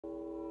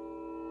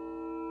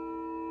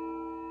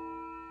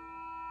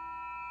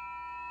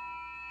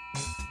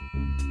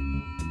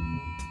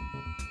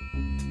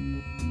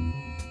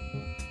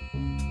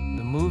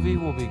movie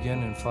will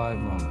begin in 5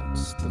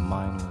 moments, the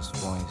mindless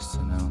voice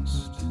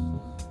announced.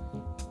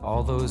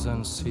 All those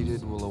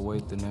unseated will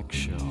await the next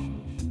show.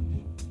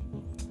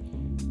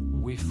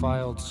 We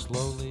filed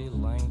slowly,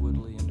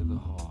 languidly into the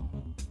hall.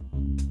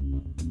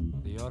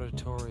 The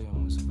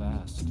auditorium was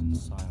vast and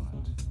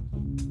silent.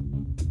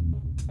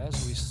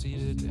 As we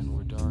seated and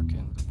were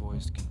darkened, the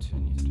voice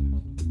continued.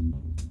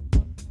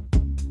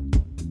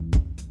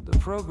 The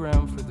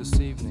program for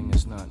this evening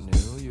is not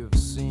new. You have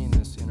seen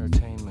this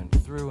entertainment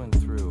through and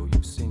through.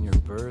 You've seen your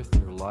birth,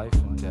 your life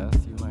and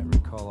death. You might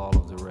recall all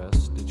of the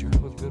rest. Did you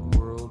have a good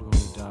world when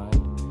you died?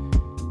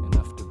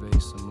 Enough to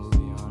base a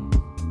movie on?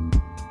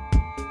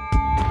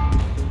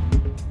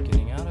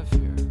 Getting out of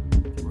here.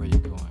 Where are you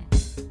going?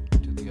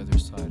 To the other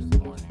side of the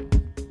morning.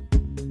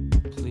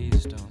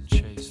 Please don't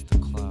chase the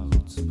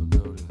clouds,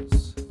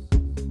 pagodas.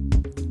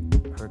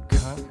 Her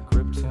cunt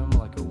gripped him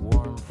like a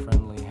warm,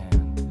 friendly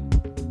hand.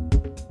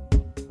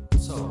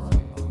 It's all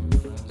right, all your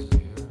friends are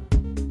here.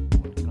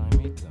 When can I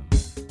meet them?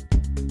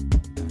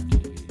 After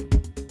you eat.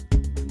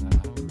 I'm not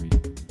hungry.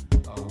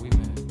 Oh, we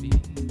may have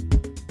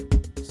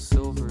eaten.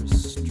 Silver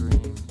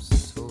streams,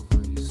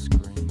 silvery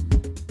scream.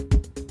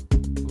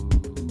 Ooh,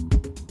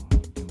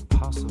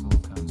 impossible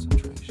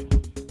concentration.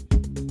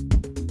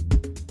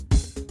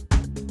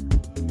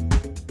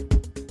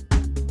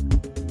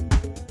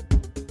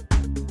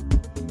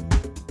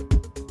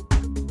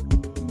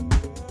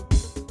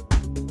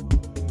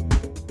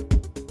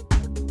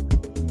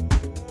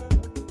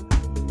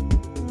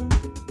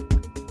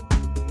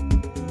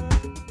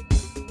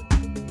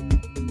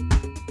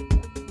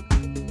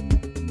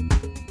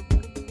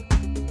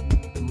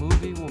 The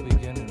movie will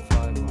begin in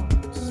 5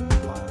 moments. The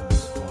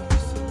mindless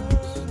voice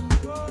announced.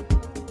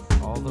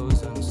 All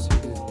those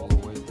unseated will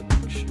await the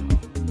next show.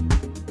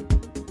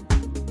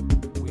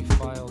 We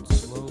filed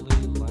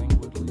slowly,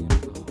 languidly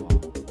into the hall.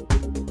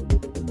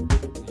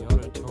 The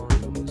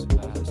auditorium was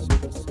vast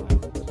and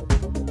silent.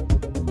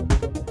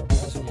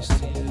 As we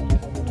seated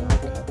and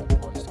darkened, the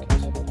voice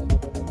continued.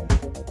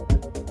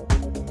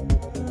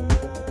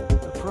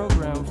 The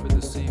program for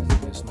this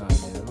evening is not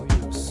new.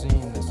 You've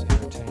seen this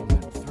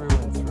entertainment through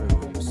and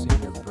through. You've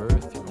seen your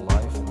birth, your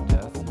life and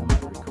death. You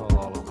might recall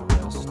all of the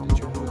rest. Did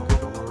you have a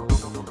good world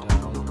when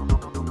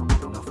you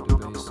died? Enough to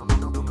base a movie on? Getting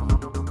out of here.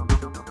 Where are you going?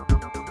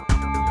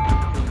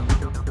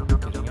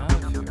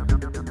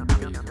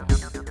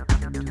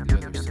 To the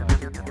other side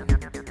of the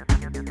morning.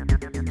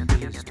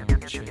 Please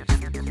don't chase the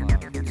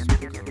clouds,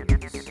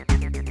 pagodas. Her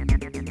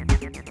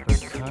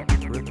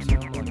cunt gripped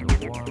him like a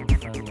warm,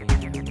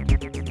 friendly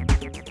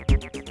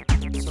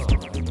hand. It's all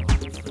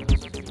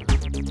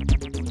right,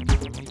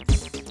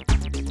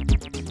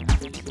 all your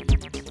friends are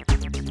here.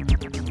 When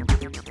can I meet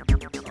them?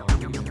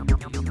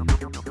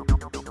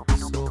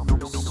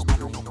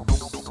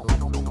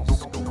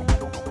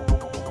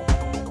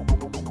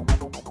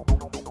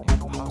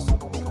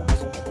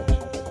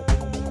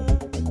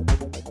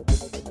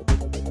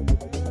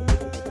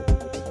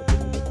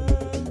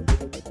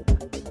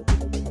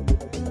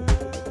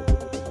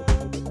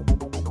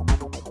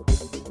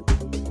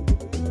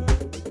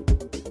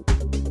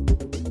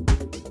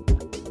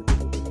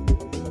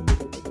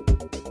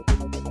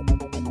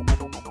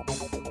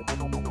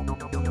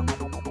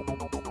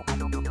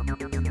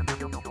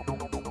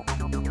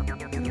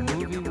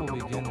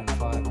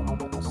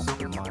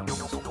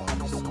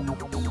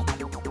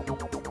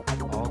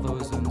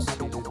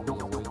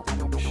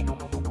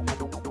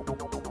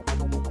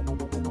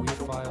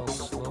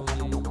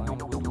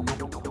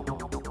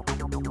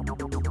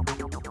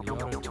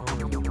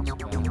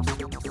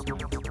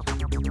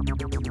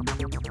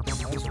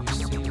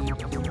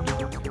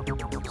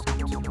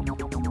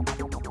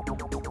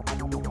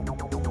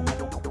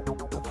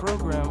 The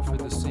program for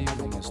this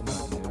evening is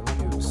not new.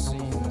 You've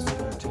seen this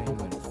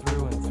entertainment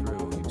through and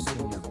through. You've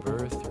seen your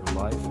birth, your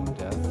life and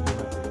death. You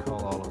might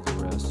recall all of the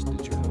rest.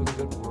 Did you have a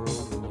good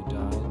world when you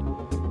died?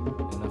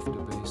 Enough to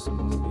base a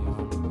movie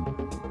on?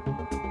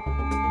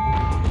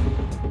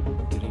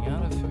 Getting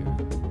out of here.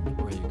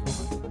 Where are you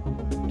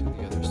going? To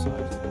the other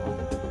side of the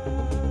morning.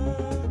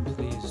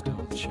 Please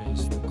don't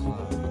chase the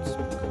clouds,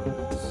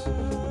 pagodas.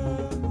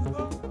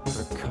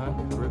 Her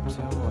cunt gripped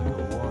him like a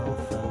warm,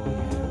 friendly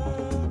hand.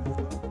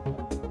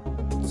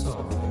 It's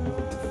all right, all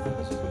your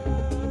friends are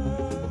here.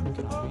 When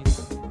can I meet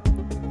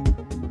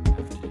them?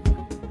 After you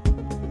eat.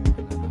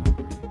 I'm not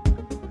hungry.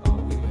 Oh,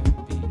 we may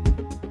have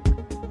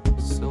eaten.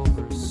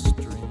 Silver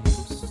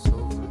streams,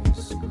 silvery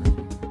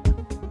scream.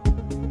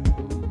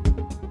 Ooh,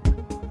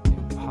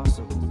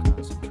 impossible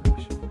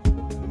concentration.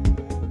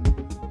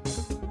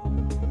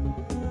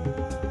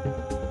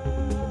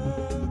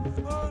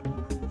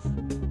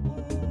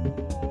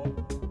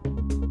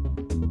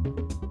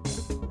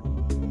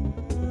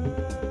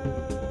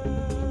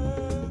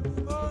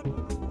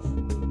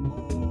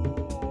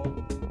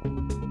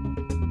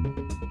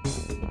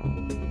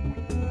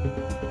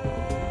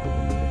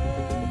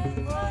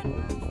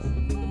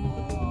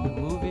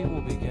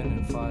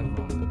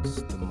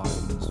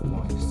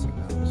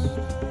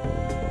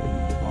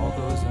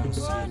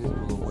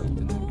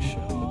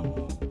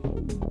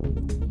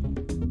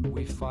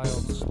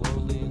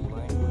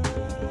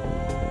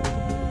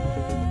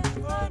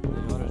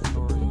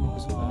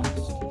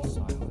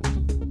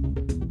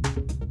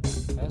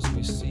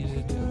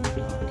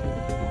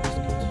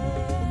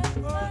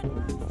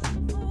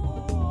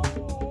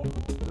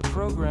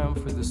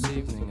 this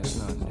evening is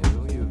not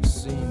new. You've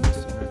seen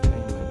this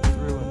entertainment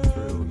through and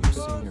through. You've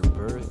seen your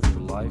birth, your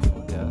life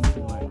and death.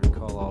 You might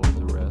recall all of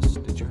the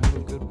rest. Did you have a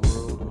good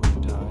world when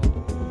you died?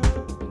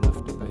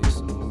 Enough to base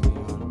a movie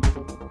on?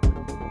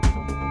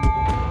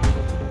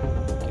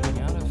 Getting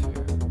out of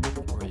here.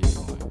 Where are you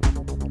going?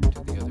 To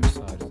the other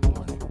side of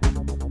morning.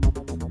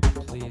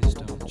 Please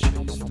don't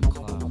chase the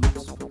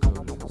clouds,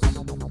 pagodas.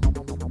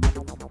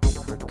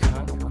 Her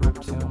cunt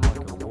gripped him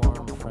like a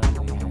warm,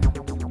 friendly hand.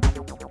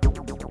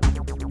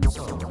 It's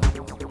all right.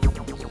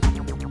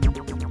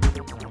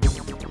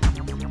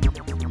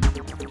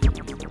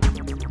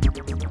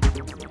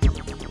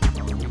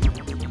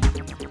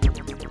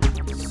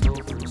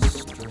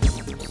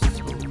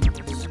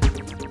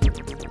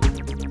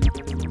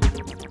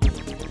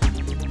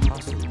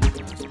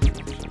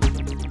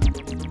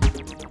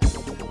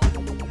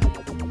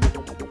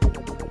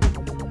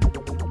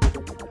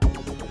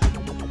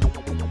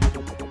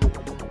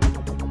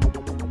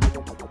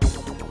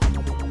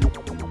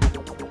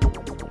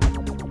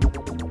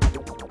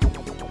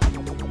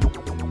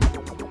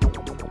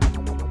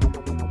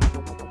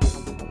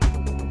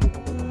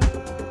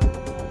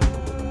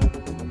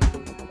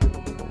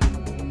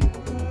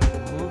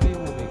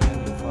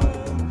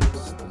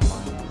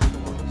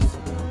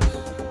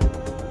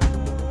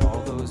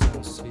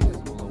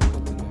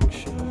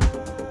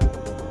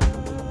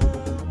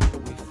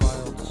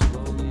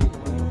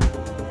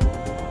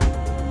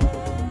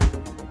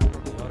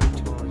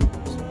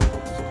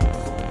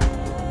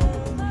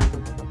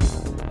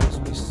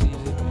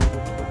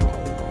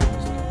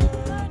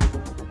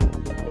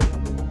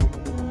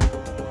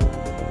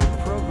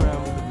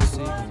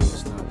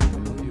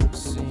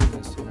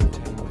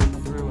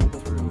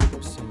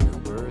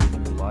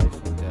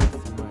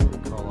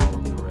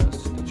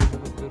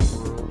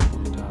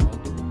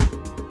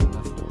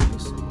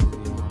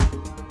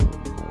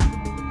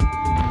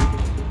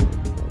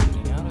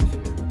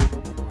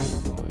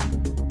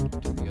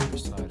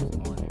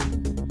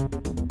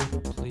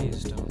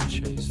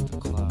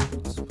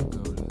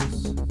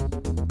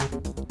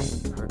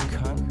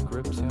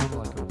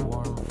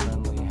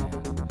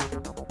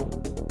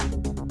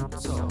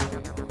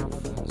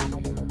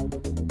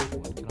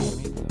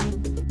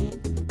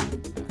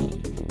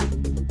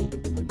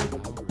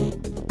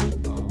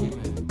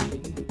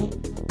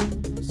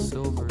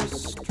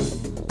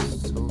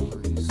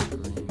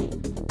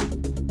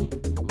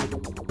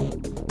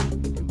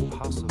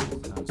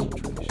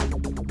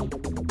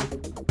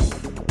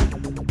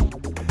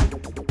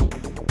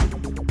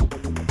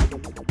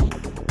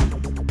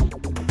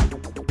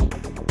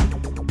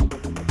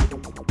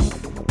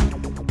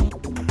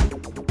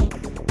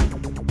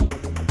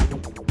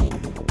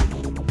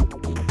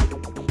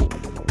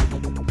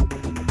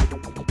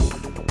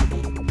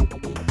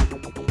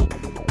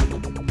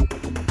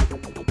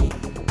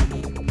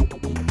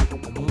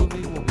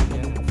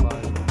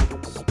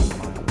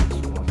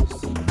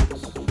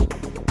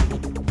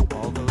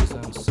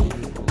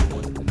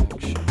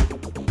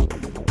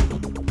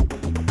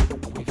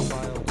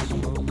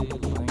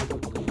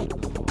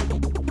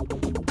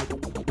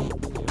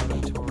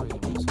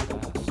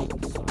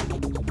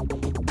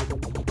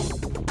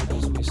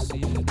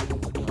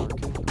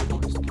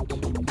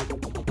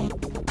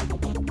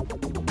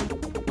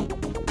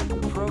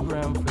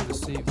 For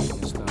this evening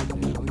is not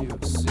new.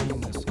 You've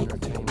seen this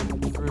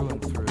entertainment through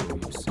and through.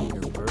 You've seen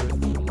your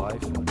birth, your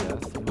life and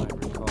death. You might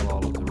recall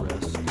all of the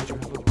rest. Did you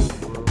have a good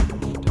world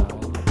when you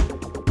died?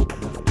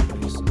 Enough to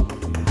base a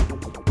movie on?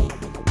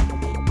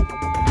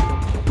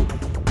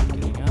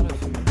 Getting out of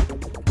here.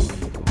 Where are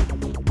you going?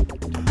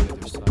 To the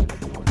other side of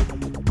morning.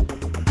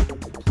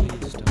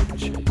 Please don't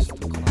chase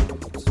the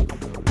clouds,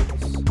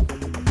 pagodas.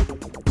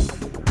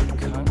 Her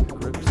cunt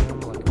gripped him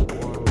like a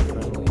warm,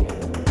 friendly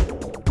hand.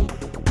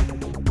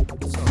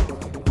 It's all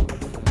right.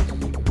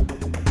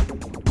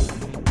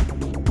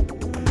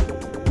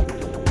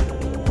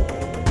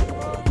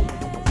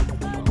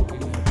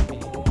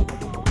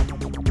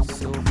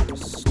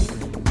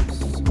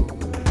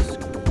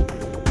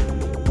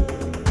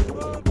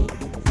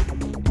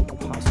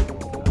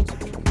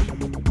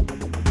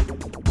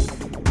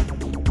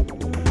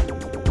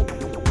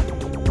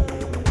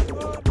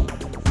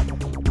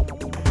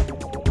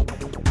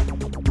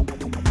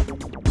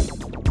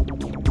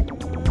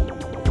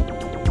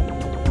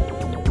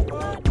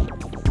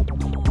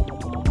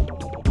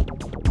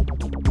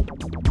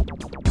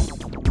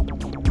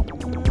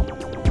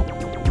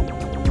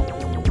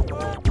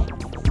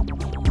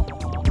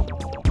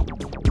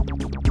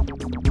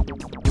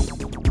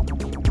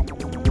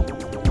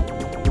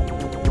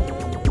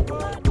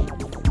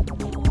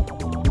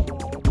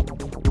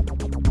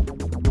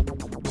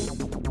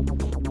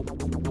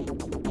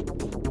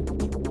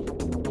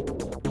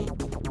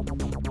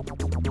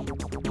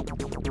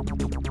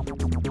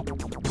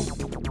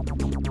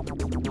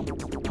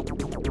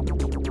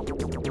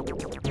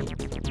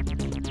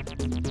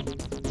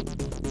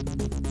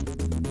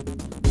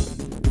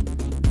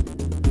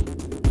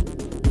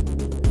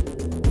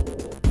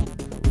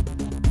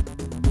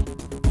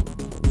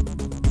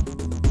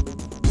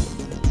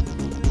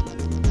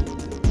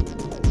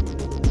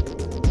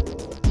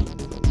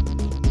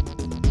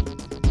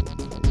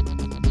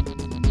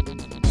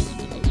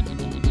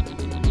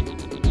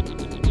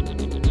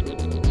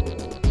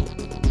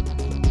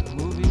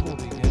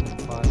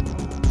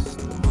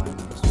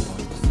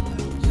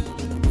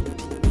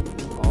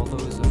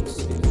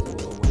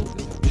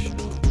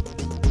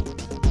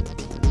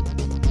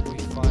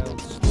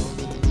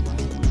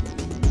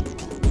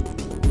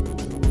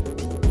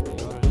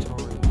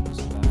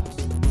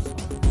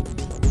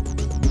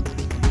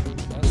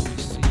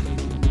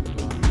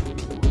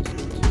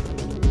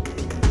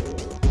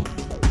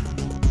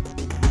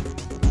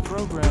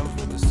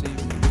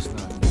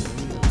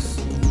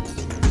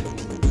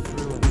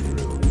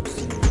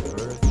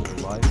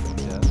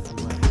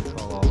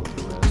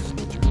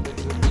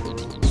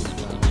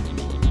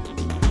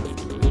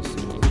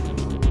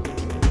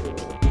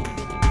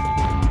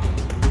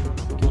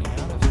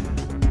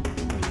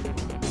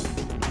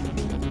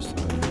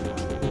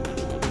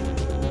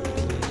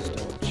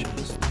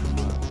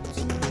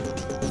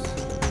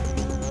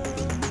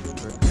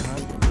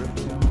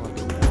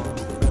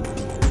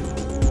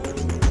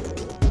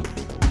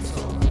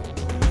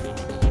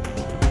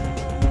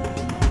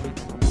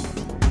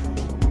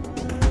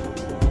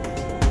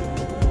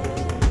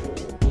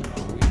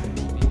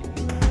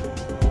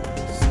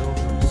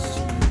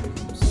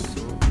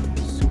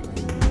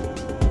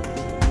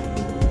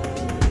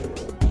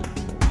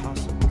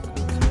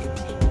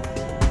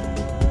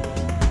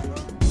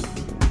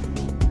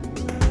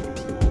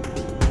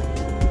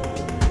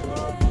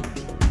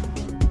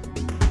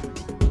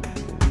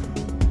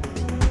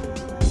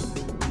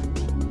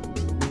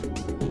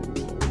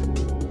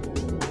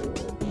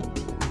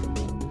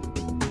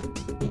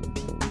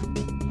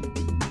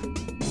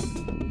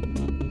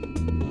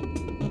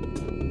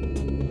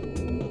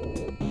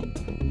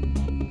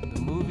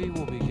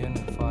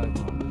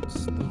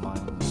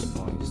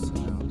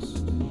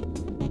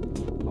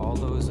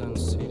 those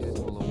unseated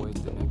will await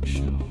the next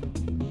show.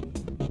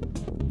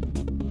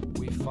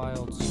 We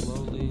filed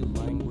slowly,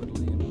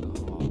 languidly into the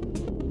hall.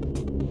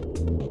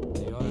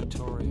 The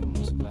auditorium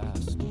was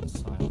vast and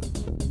silent.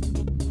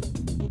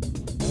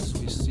 As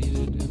we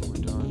seated and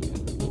were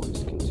darkened, the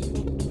voice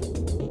continued.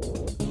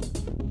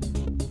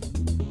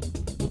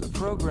 The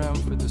program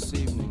for this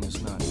evening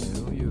is not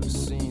new. You have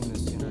seen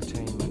this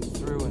entertainment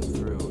through and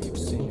through. You've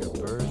seen your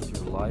birth,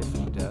 your life,